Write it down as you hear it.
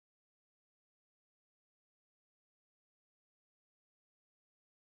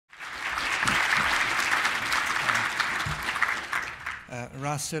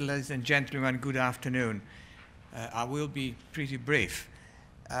Russell, ladies and gentlemen, good afternoon. I will be pretty brief.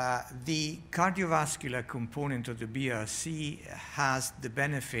 The cardiovascular component of the BRC has the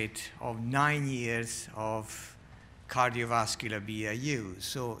benefit of 9 years of cardiovascular BRU.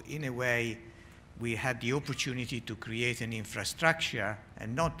 So in a way, we had the opportunity to create an infrastructure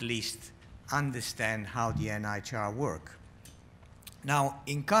and not least understand how the NIHR work. Now,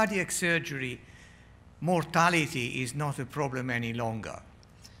 in cardiac surgery, mortality is not a problem any longer.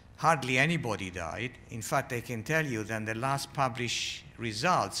 Hardly anybody died. In fact, I can tell you that the last published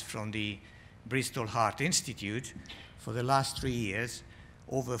results from the Bristol Heart Institute for the last 3 years,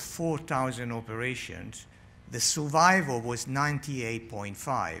 over 4,000 operations, the survival was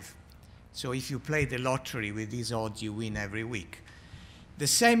 98.5. So if you play the lottery with these odds, you win every week. The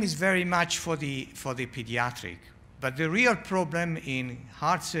same is very much for the pediatric. But the real problem in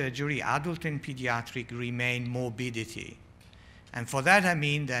heart surgery, adult and pediatric, remain morbidity. And for that I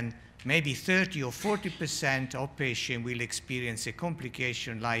mean then maybe 30 or 40% of patients will experience a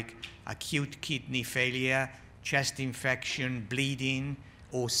complication like acute kidney failure, chest infection, bleeding,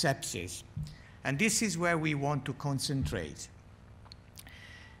 or sepsis. And this is where we want to concentrate.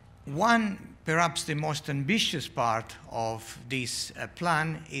 Perhaps the most ambitious part of this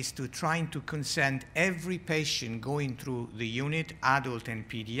plan is to try to consent every patient going through the unit, adult and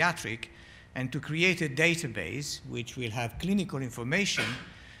pediatric, and to create a database which will have clinical information,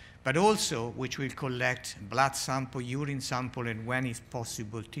 but also which will collect blood sample, urine sample, and when it's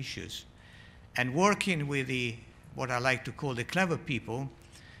possible, tissues. And working with what I like to call the clever people,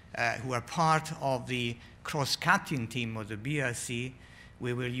 who are part of the cross-cutting team of the BRC,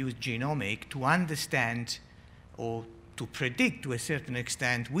 we will use genomic to understand or to predict to a certain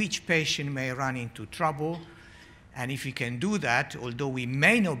extent which patient may run into trouble. And if we can do that, although we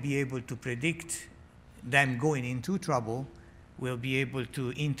may not be able to predict them going into trouble, we'll be able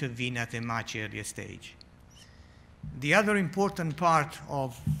to intervene at a much earlier stage. The other important part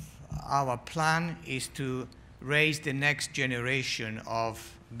of our plan is to raise the next generation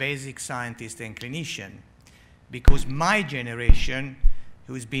of basic scientists and clinicians, because my generation,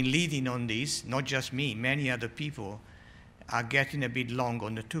 who's been leading on this, not just me, many other people, are getting a bit long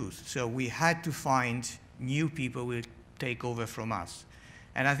on the tooth. So we had to find new people who will take over from us.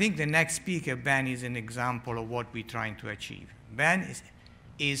 And I think the next speaker, Ben, is an example of what we're trying to achieve. Ben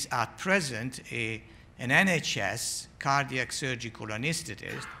is at present an NHS cardiac surgical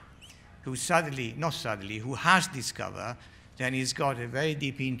anesthetist who who has discovered that he's got a very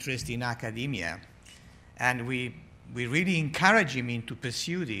deep interest in academia. And we really encourage him to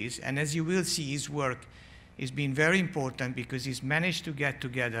pursue this. And as you will see, his work has been very important because he's managed to get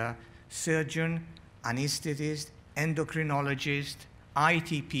together surgeon, anesthetist, endocrinologist,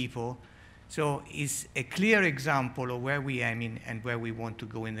 IT people. So it's a clear example of where we aim in and where we want to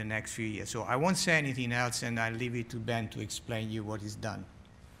go in the next few years. So I won't say anything else, and I'll leave it to Ben to explain you what he's done.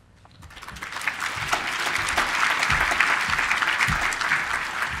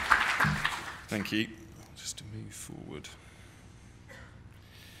 Thank you. Just to move forward.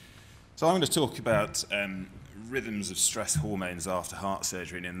 So I'm going to talk about rhythms of stress hormones after heart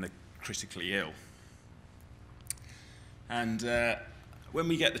surgery and in the critically ill. And when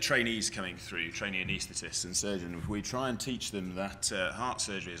we get the trainees coming through, trainee anaesthetists and surgeons, we try and teach them that heart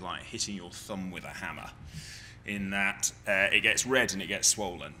surgery is like hitting your thumb with a hammer, in that it gets red and it gets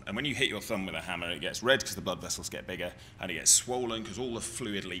swollen. And when you hit your thumb with a hammer, it gets red because the blood vessels get bigger, and it gets swollen because all the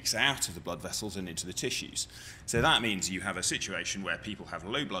fluid leaks out of the blood vessels and into the tissues. So that means you have a situation where people have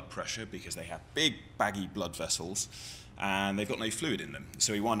low blood pressure because they have big, baggy blood vessels, and they've got no fluid in them.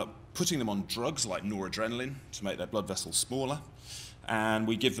 So we wind up putting them on drugs like noradrenaline to make their blood vessels smaller, and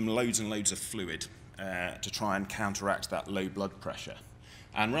we give them loads and loads of fluid to try and counteract that low blood pressure.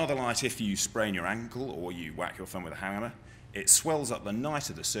 And rather like if you sprain your ankle or you whack your thumb with a hammer, it swells up the night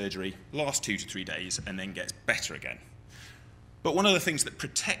of the surgery, lasts 2 to 3 days, and then gets better again. But one of the things that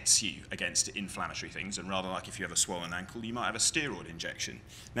protects you against inflammatory things, and rather like if you have a swollen ankle, you might have a steroid injection.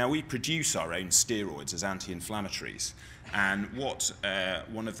 Now, we produce our own steroids as anti-inflammatories. And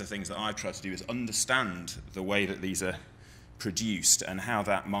one of the things that I've tried to do is understand the way that these are produced and how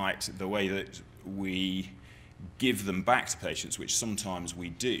that might, the way that we give them back to patients, which sometimes we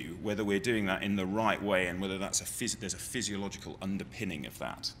do, whether we're doing that in the right way and whether that's there's a physiological underpinning of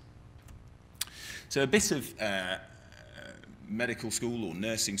that. So a bit of medical school or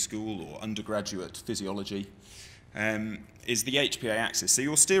nursing school or undergraduate physiology is the HPA axis. So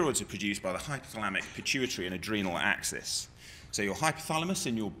your steroids are produced by the hypothalamic, pituitary and adrenal axis. So your hypothalamus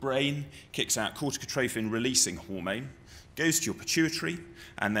in your brain kicks out corticotrophin-releasing hormone, goes to your pituitary,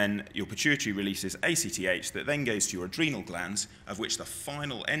 and then your pituitary releases ACTH that then goes to your adrenal glands, of which the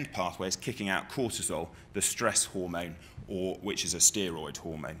final end pathway is kicking out cortisol, the stress hormone, or which is a steroid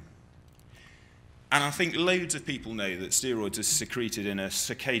hormone. And I think loads of people know that steroids are secreted in a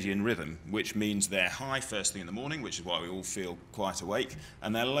circadian rhythm, which means they're high first thing in the morning, which is why we all feel quite awake,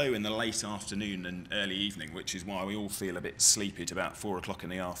 and they're low in the late afternoon and early evening, which is why we all feel a bit sleepy at about 4 o'clock in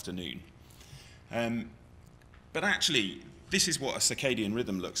the afternoon. But actually, this is what a circadian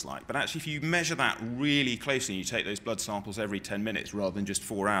rhythm looks like. But actually, if you measure that really closely, and you take those blood samples every 10 minutes rather than just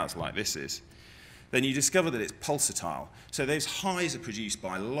 4 hours like this is, then you discover that it's pulsatile. So those highs are produced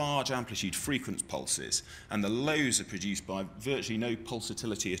by large amplitude frequent pulses, and the lows are produced by virtually no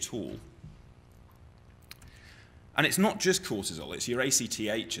pulsatility at all. And it's not just cortisol, it's your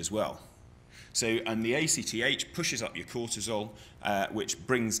ACTH as well. So, and the ACTH pushes up your cortisol, which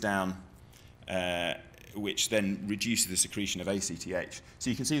brings down, which then reduces the secretion of ACTH. So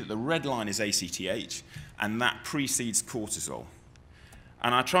you can see that the red line is ACTH, and that precedes cortisol.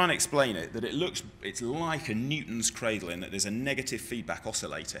 And I try and explain it, that it's like a Newton's cradle in that there's a negative feedback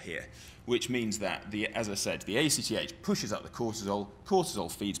oscillator here, which means that, as I said, the ACTH pushes up the cortisol,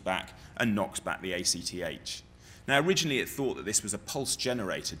 cortisol feeds back and knocks back the ACTH. Now, originally it thought that this was a pulse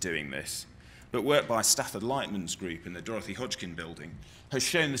generator doing this, but work by Stafford Lightman's group in the Dorothy Hodgkin building has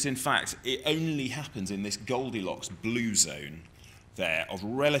shown that, in fact, it only happens in this Goldilocks blue zone there of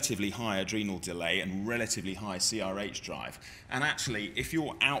relatively high adrenal delay and relatively high CRH drive. And actually, if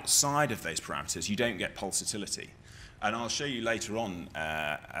you're outside of those parameters, you don't get pulsatility. And I'll show you later on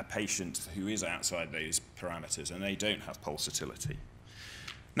a patient who is outside those parameters, and they don't have pulsatility.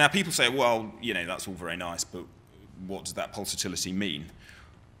 Now, people say, well, you know, that's all very nice, but what does that pulsatility mean?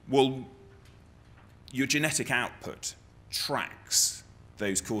 Well, your genetic output tracks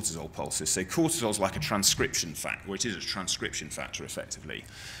those cortisol pulses. So cortisol is like a transcription factor, or it is a transcription factor effectively.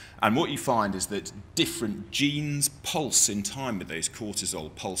 And what you find is that different genes pulse in time with those cortisol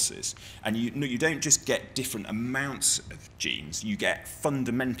pulses. And you don't just get different amounts of genes, you get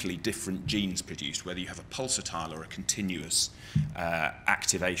fundamentally different genes produced, whether you have a pulsatile or a continuous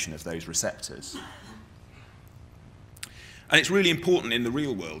activation of those receptors. And it's really important in the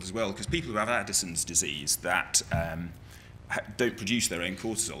real world as well, because people who have Addison's disease that don't produce their own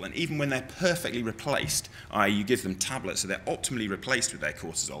cortisol, and even when they're perfectly replaced, i.e. you give them tablets so they're optimally replaced with their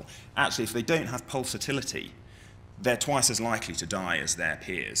cortisol, actually if they don't have pulsatility, they're twice as likely to die as their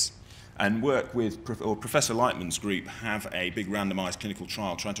peers. And work with, or Professor Lightman's group have a big randomized clinical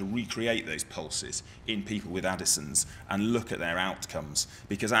trial trying to recreate those pulses in people with Addison's and look at their outcomes,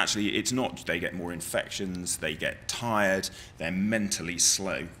 because actually it's not they get more infections, they get tired, they're mentally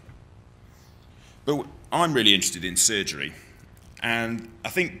slow. But I'm really interested in surgery, and I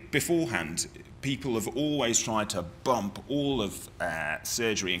think beforehand people have always tried to bump all of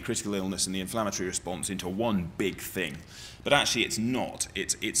surgery and critical illness and the inflammatory response into one big thing, but actually it's not.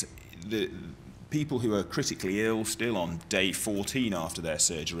 It's the people who are critically ill still on day 14 after their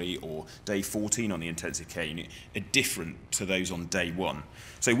surgery or day 14 on the intensive care unit are different to those on day 1.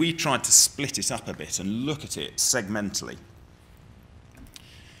 So we tried to split it up a bit and look at it segmentally.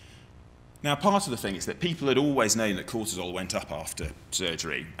 Now, part of the thing is that people had always known that cortisol went up after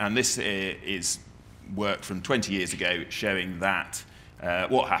surgery, and this is work from 20 years ago showing that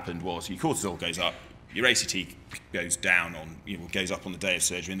what happened was your cortisol goes up, your ACT goes down on, goes up on the day of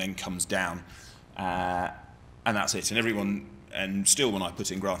surgery and then comes down, and that's it. And everyone, and still when I put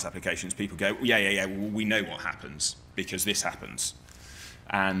in grant applications, people go, yeah, well, we know what happens because this happens.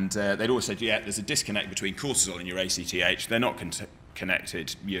 And they'd always said, yeah, there's a disconnect between cortisol and your ACTH. They're not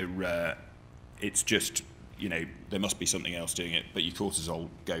connected. It's just, there must be something else doing it, but your cortisol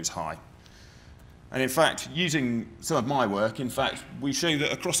goes high. And in fact, using some of my work, in fact, we show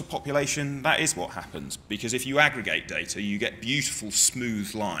that across a population, that is what happens. Because if you aggregate data, you get beautiful,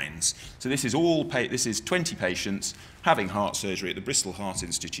 smooth lines. So this is 20 patients having heart surgery at the Bristol Heart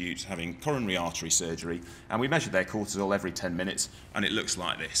Institute, having coronary artery surgery, and we measured their cortisol every 10 minutes, and it looks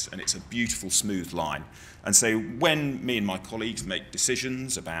like this, and it's a beautiful, smooth line. And so when me and my colleagues make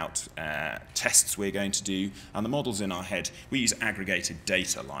decisions about tests we're going to do, and the models in our head, we use aggregated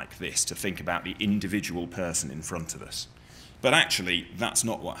data like this to think about the individual person in front of us. But actually, that's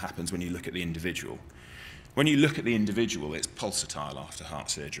not what happens when you look at the individual. When you look at the individual, it's pulsatile after heart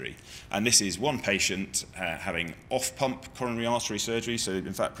surgery. And this is one patient having off-pump coronary artery surgery. So,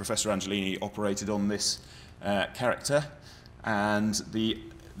 in fact, Professor Angelini operated on this character. And the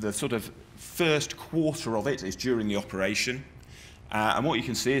sort of first quarter of it is during the operation. And what you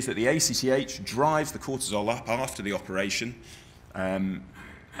can see is that the ACTH drives the cortisol up after the operation. and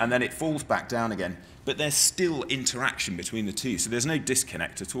then it falls back down again. But there's still interaction between the two, so there's no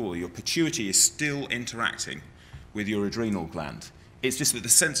disconnect at all. Your pituitary is still interacting with your adrenal gland. It's just that the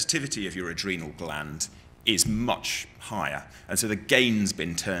sensitivity of your adrenal gland is much higher, and so the gain's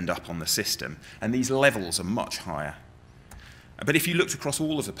been turned up on the system, and these levels are much higher. But if you looked across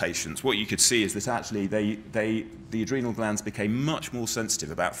all of the patients, what you could see is that actually the adrenal glands became much more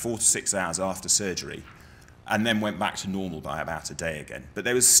sensitive about 4 to 6 hours after surgery, and then went back to normal by about a day again. But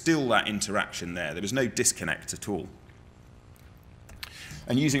there was still that interaction there. There was no disconnect at all.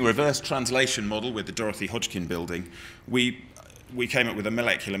 And using a reverse translation model with the Dorothy Hodgkin building, we came up with a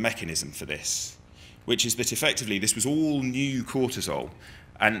molecular mechanism for this, which is that effectively this was all new cortisol.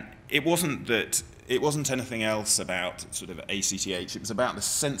 And it wasn't anything else about sort of ACTH. It was about the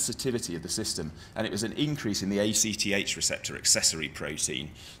sensitivity of the system, and it was an increase in the ACTH receptor accessory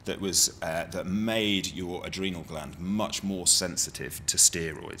protein that made your adrenal gland much more sensitive to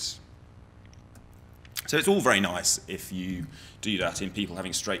steroids. So it's all very nice if you do that in people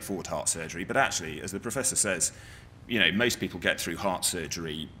having straightforward heart surgery, but actually, as the professor says, you know, most people get through heart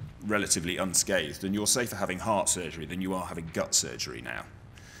surgery relatively unscathed, and you're safer having heart surgery than you are having gut surgery now.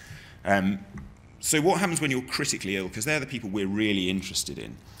 So what happens when you're critically ill? Because they're the people we're really interested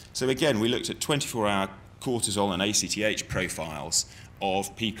in. So again, we looked at 24-hour cortisol and ACTH profiles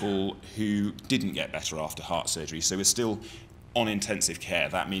of people who didn't get better after heart surgery. So we're still on intensive care.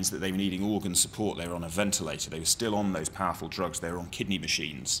 That means that they were needing organ support. They were on a ventilator. They were still on those powerful drugs. They were on kidney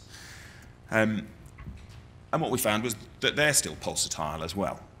machines. And what we found was that they're still pulsatile as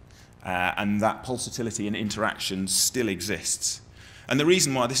well. And that pulsatility and interaction still exists. And the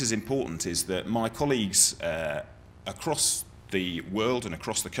reason why this is important is that my colleagues across the world and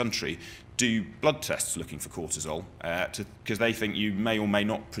across the country do blood tests looking for cortisol because they think you may or may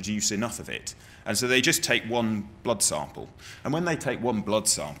not produce enough of it. And so they just take one blood sample. And when they take one blood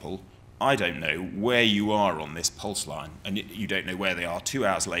sample, I don't know where you are on this pulse line, and you don't know where they are 2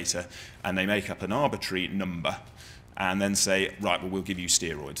 hours later, and they make up an arbitrary number and then say, right, well, we'll give you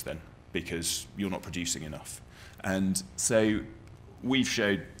steroids then because you're not producing enough. And so we've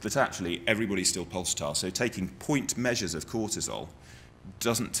showed that actually everybody's still pulsatile. So taking point measures of cortisol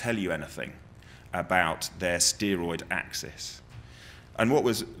doesn't tell you anything about their steroid axis. And what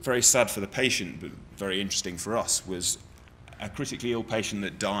was very sad for the patient, but very interesting for us, was a critically ill patient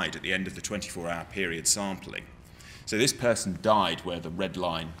that died at the end of the 24-hour period sampling. So this person died where the red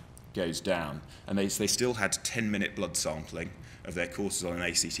line goes down, and they still had 10-minute blood sampling of their cortisol and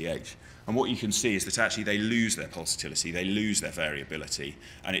ACTH. And what you can see is that actually they lose their pulsatility, they lose their variability,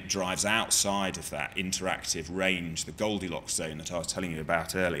 and it drives outside of that interactive range, the Goldilocks zone that I was telling you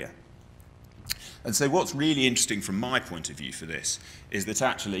about earlier. And so what's really interesting from my point of view for this is that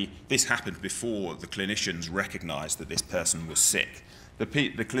actually this happened before the clinicians recognised that this person was sick. The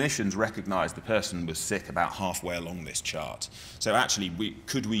clinicians recognised the person was sick about halfway along this chart. So actually,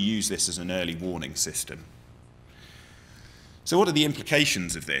 could we use this as an early warning system? So what are the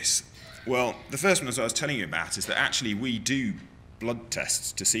implications of this? Well, the first one, as I was telling you about, is that actually we do blood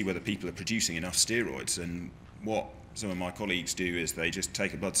tests to see whether people are producing enough steroids. And what some of my colleagues do is they just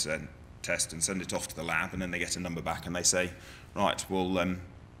take a blood test and send it off to the lab, and then they get a number back and they say, right, well,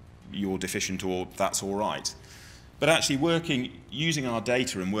 you're deficient, or that's all right. But actually using our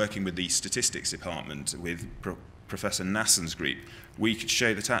data and working with the statistics department with Professor Nassen's group, we could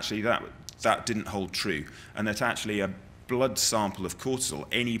show that actually that didn't hold true, and that actually a blood sample of cortisol,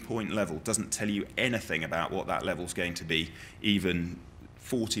 any point level, doesn't tell you anything about what that level's going to be even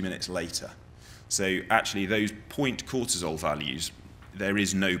 40 minutes later. So actually those point cortisol values, there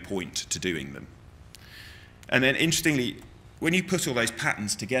is no point to doing them. And then interestingly, when you put all those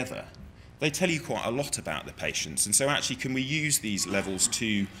patterns together, they tell you quite a lot about the patients. And so actually, can we use these levels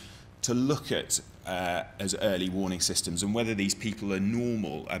to look at as early warning systems and whether these people are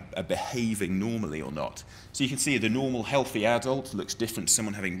normal, are behaving normally or not? So you can see the normal healthy adult looks different to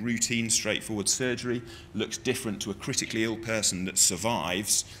someone having routine, straightforward surgery, looks different to a critically ill person that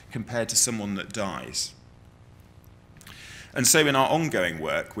survives compared to someone that dies. And so in our ongoing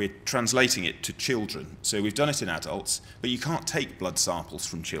work, we're translating it to children. So we've done it in adults, but you can't take blood samples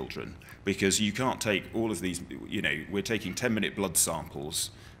from children because you can't take all of these, you know, we're taking 10-minute blood samples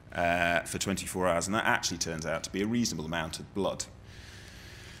for 24 hours, and that actually turns out to be a reasonable amount of blood.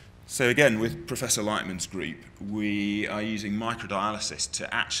 So again, with Professor Lightman's group, we are using microdialysis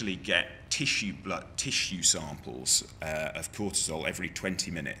to actually get tissue samples of cortisol every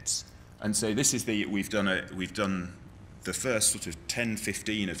 20 minutes. And so this is we've done the first sort of 10,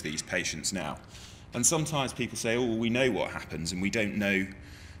 15 of these patients now. And sometimes people say, oh, well, we know what happens, and we don't know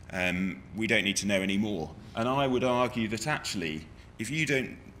we don't need to know any more. And I would argue that actually, if you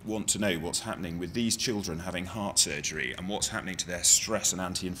don't want to know what's happening with these children having heart surgery and what's happening to their stress and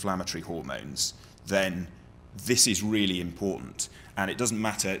anti-inflammatory hormones, then this is really important. And it doesn't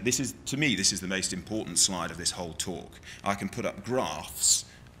matter, to me, this is the most important slide of this whole talk. I can put up graphs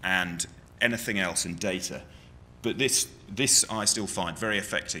and anything else in data, but this I still find very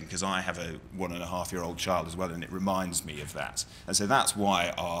affecting because I have a 1.5-year-old child as well, and it reminds me of that. And so that's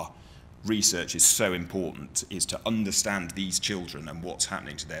why our research is so important, is to understand these children and what's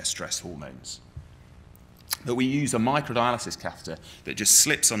happening to their stress hormones. But we use a microdialysis catheter that just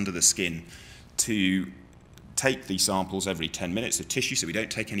slips under the skin to take these samples every 10 minutes of tissue, so we don't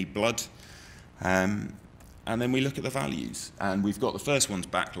take any blood, and then we look at the values. And we've got the first ones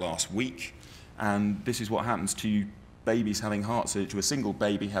back last week, and this is what happens to babies having heart surgery, to a single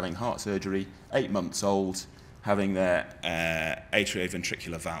baby having heart surgery, 8 months old, having their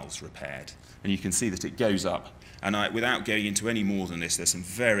atrioventricular valves repaired. And you can see that it goes up. And without going into any more than this, there's some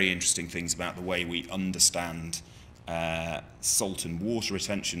very interesting things about the way we understand salt and water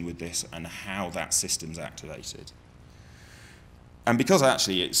retention with this and how that system's activated. And because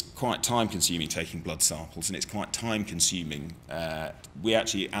actually it's quite time-consuming taking blood samples, and it's quite time-consuming, we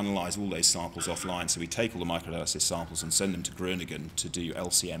actually analyse all those samples offline. So we take all the microdialysis samples and send them to Groningen to do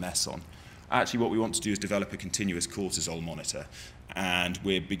LCMS on. Actually, what we want to do is develop a continuous cortisol monitor, and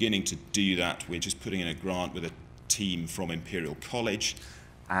we're beginning to do that. We're just putting in a grant with a team from Imperial College,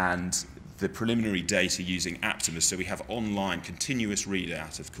 and the preliminary data using Aptimus, so we have online continuous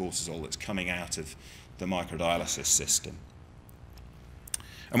readout of cortisol that's coming out of the microdialysis system.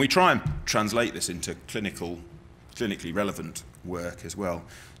 And we try and translate this into clinically relevant work as well.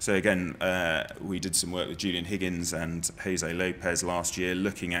 So again, we did some work with Julian Higgins and Jose Lopez last year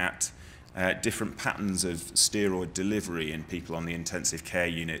looking at different patterns of steroid delivery in people on the intensive care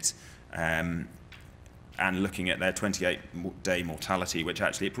unit, and looking at their 28-day mortality, which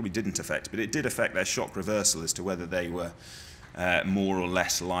actually it probably didn't affect, but it did affect their shock reversal as to whether they were more or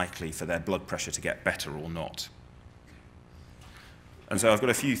less likely for their blood pressure to get better or not. And so I've got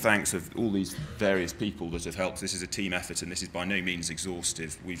a few thanks of all these various people that have helped. This is a team effort, and this is by no means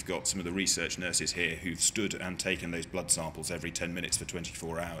exhaustive. We've got some of the research nurses here who've stood and taken those blood samples every 10 minutes for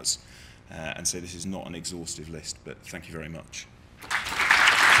 24 hours. And so this is not an exhaustive list, but thank you very much.